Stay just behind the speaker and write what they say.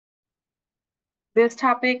This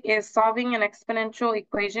topic is solving an exponential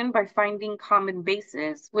equation by finding common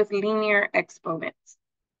bases with linear exponents.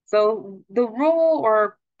 So the rule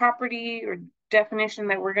or property or definition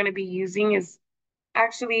that we're going to be using is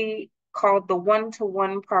actually called the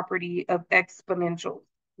one-to-one property of exponentials,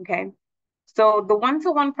 okay? So the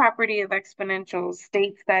one-to-one property of exponentials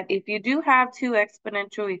states that if you do have two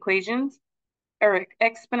exponential equations or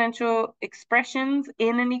exponential expressions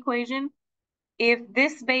in an equation, if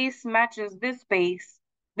this base matches this base,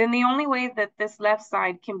 then the only way that this left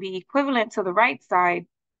side can be equivalent to the right side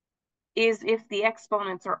is if the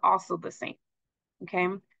exponents are also the same, okay?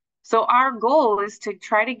 So our goal is to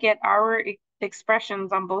try to get our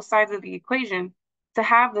expressions on both sides of the equation to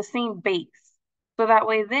have the same base. So that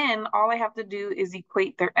way then all I have to do is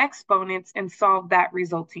equate their exponents and solve that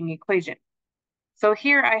resulting equation. So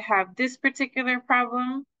here I have this particular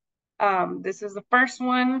problem. This is the first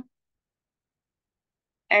one,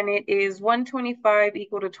 and it is 125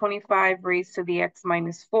 equal to 25 raised to the x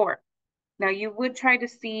minus 4. Now you would try to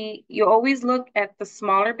see, you always look at the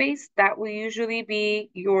smaller base. That will usually be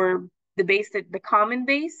the base, the common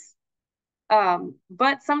base.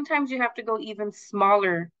 But sometimes you have to go even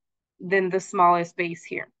smaller than the smallest base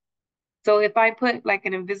here. So if I put like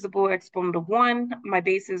an invisible exponent of 1, my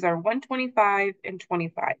bases are 125 and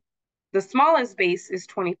 25. The smallest base is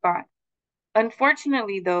 25.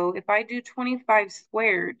 Unfortunately, though, if I do 25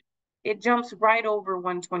 squared, it jumps right over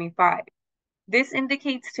 125. This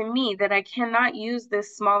indicates to me that I cannot use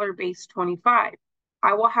this smaller base 25.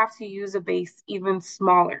 I will have to use a base even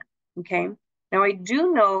smaller, okay? Now, I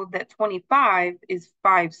do know that 25 is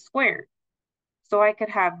 5 squared, so I could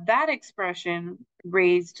have that expression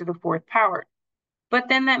raised to the fourth power. But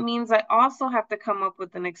then that means I also have to come up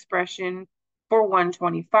with an expression for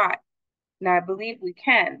 125. Now, I believe we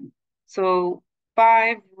can. So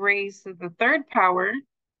 5 raised to the third power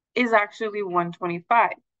is actually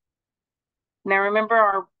 125. Now, remember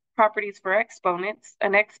our properties for exponents.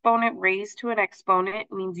 An exponent raised to an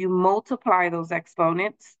exponent means you multiply those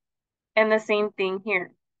exponents. And the same thing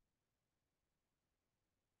here.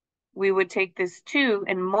 We would take this 2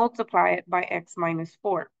 and multiply it by x minus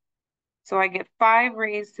 4. So I get 5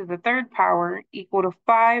 raised to the third power equal to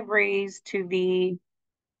 5 raised to the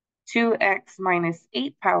 2x minus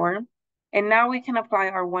 8 power. And now we can apply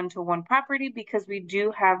our one-to-one property because we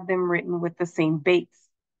do have them written with the same base.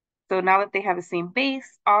 So now that they have the same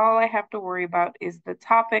base, all I have to worry about is the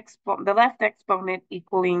left exponent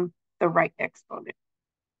equaling the right exponent.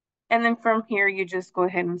 And then from here, you just go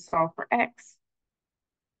ahead and solve for x.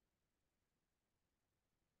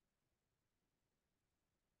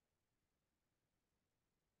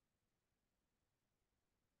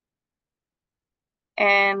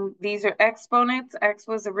 And these are exponents. X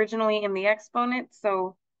was originally in the exponent,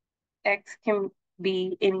 so x can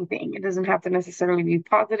be anything. It doesn't have to necessarily be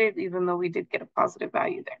positive, even though we did get a positive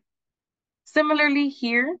value there. Similarly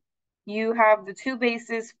here, you have the two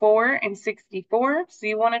bases 4 and 64. So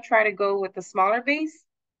you want to try to go with the smaller base.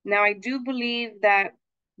 Now I do believe that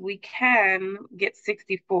we can get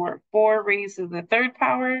 64. 4 raised to the third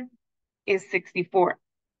power is 64.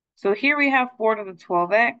 So here we have 4 to the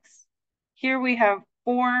 12x. Here we have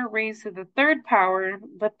 4 raised to the third power,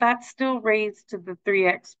 but that's still raised to the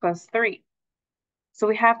 3x plus 3. So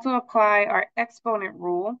we have to apply our exponent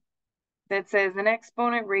rule that says an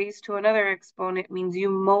exponent raised to another exponent means you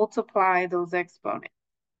multiply those exponents.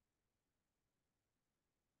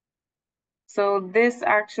 So this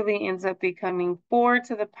actually ends up becoming 4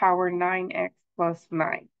 to the power 9x plus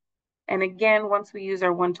 9. And again, once we use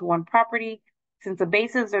our one-to-one property, since the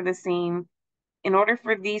bases are the same, in order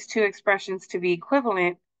for these two expressions to be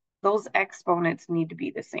equivalent, those exponents need to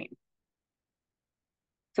be the same.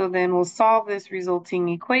 So then we'll solve this resulting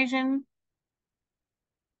equation.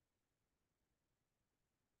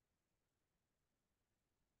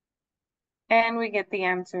 And we get the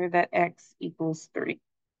answer that x equals 3.